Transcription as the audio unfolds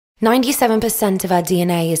97% of our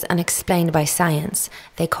DNA is unexplained by science.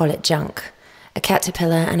 They call it junk. A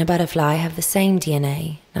caterpillar and a butterfly have the same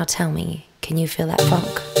DNA. Now tell me, can you feel that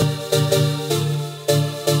funk?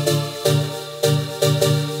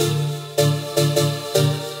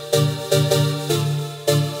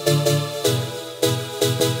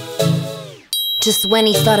 Just when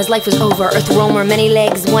he thought his life was over, earth roamer, many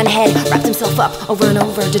legs, one head, wrapped himself up over and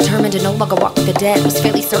over, determined to no longer walk with the dead. Was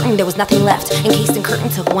fairly certain there was nothing left, encased in curtain,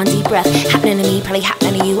 took one deep breath. Happening to me, probably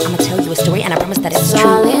happening to you. I'ma tell you a story and I promise that it's true.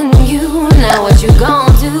 All in you, now what you gon'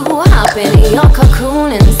 do? Hop into your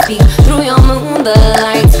cocoon and speak through your moon. The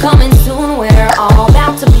light's coming soon, we're all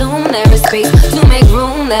about to bloom. There is space to make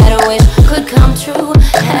room, that a wish could come true.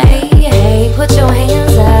 Hey, hey, put your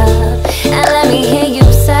hands up and let me hear you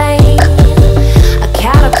say,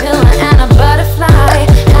 caterpillar and a butterfly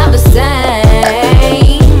have the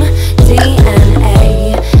same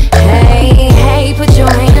DNA. Hey, hey, put your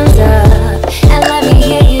hands up and let me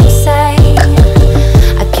hear you say,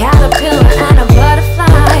 a caterpillar and a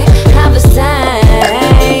butterfly have the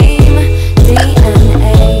same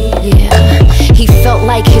DNA. Yeah, he felt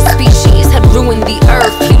like his species had ruined the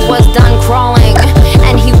earth. He was done crawling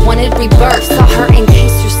and he wanted rebirth. Saw her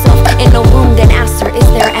encase herself in a womb, then asked her, is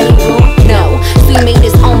there any room? No. So he made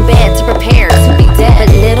his own bed to prepare to be dead.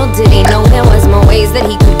 But little did he know there was more ways that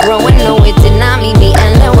he could grow. And no, it did not mean the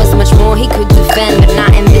end. There was much more he could defend, but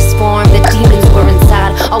not in this form. The demons were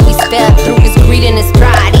inside, always fed through his greed and his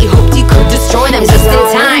pride. He hoped he could destroy them just in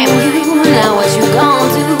time. Now what you gon'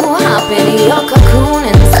 do? Hop into your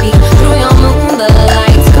cocoon and speak through your moon. The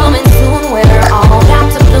light's coming soon, we're all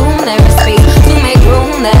about to bloom. There is space to make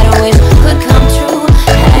room, that a wish could come true.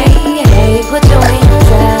 Hey, hey, put your hands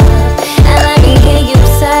up and let me hear you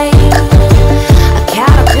say, a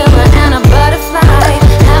caterpillar and a butterfly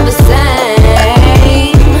have the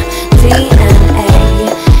same DNA.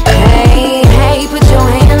 Hey, hey, put your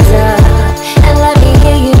hands up and let me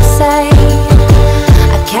hear you say,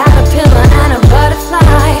 a caterpillar and a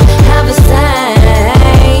butterfly have the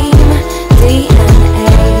same DNA.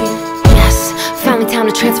 Yes, finally time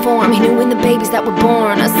to transform. He knew in the babies that were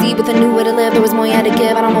born a seed with a new way to live. There was more he had to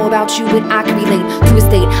give. I don't know about you, but I can relate to his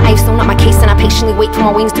state. I have sewn up my case and I patiently wait for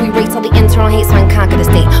my wings to erase all the internal hate so I can conquer the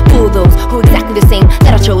state. Full of those who are exactly the same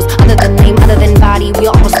that I chose. Other than name, other than body, we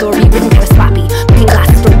all have a story written kind of sloppy. Looking